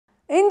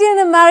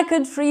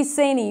Indian-American Shree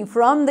Saini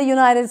from the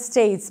United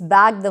States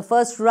bagged the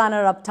first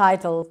runner-up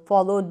title,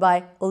 followed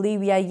by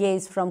Olivia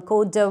Yates from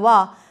Côte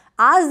d'Ivoire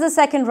as the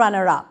second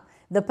runner-up.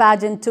 The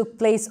pageant took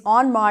place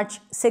on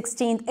March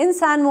 16th in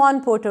San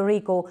Juan, Puerto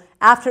Rico,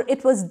 after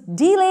it was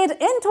delayed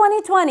in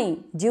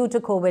 2020 due to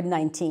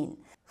COVID-19.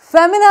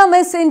 Femina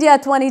Miss India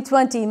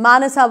 2020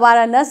 Manasa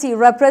Varanasi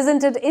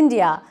represented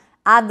India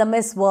at the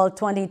Miss World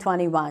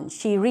 2021.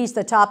 She reached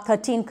the top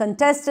 13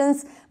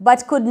 contestants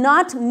but could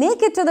not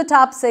make it to the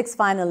top 6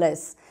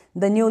 finalists.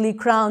 The newly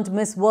crowned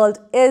Miss World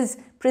is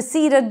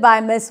preceded by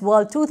Miss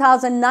World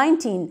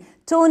 2019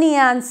 Tony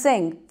Ann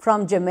Singh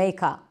from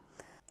Jamaica.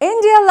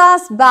 India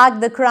last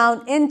bagged the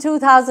crown in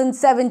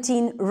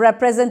 2017,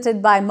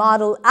 represented by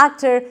model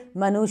actor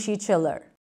Manushi Chiller.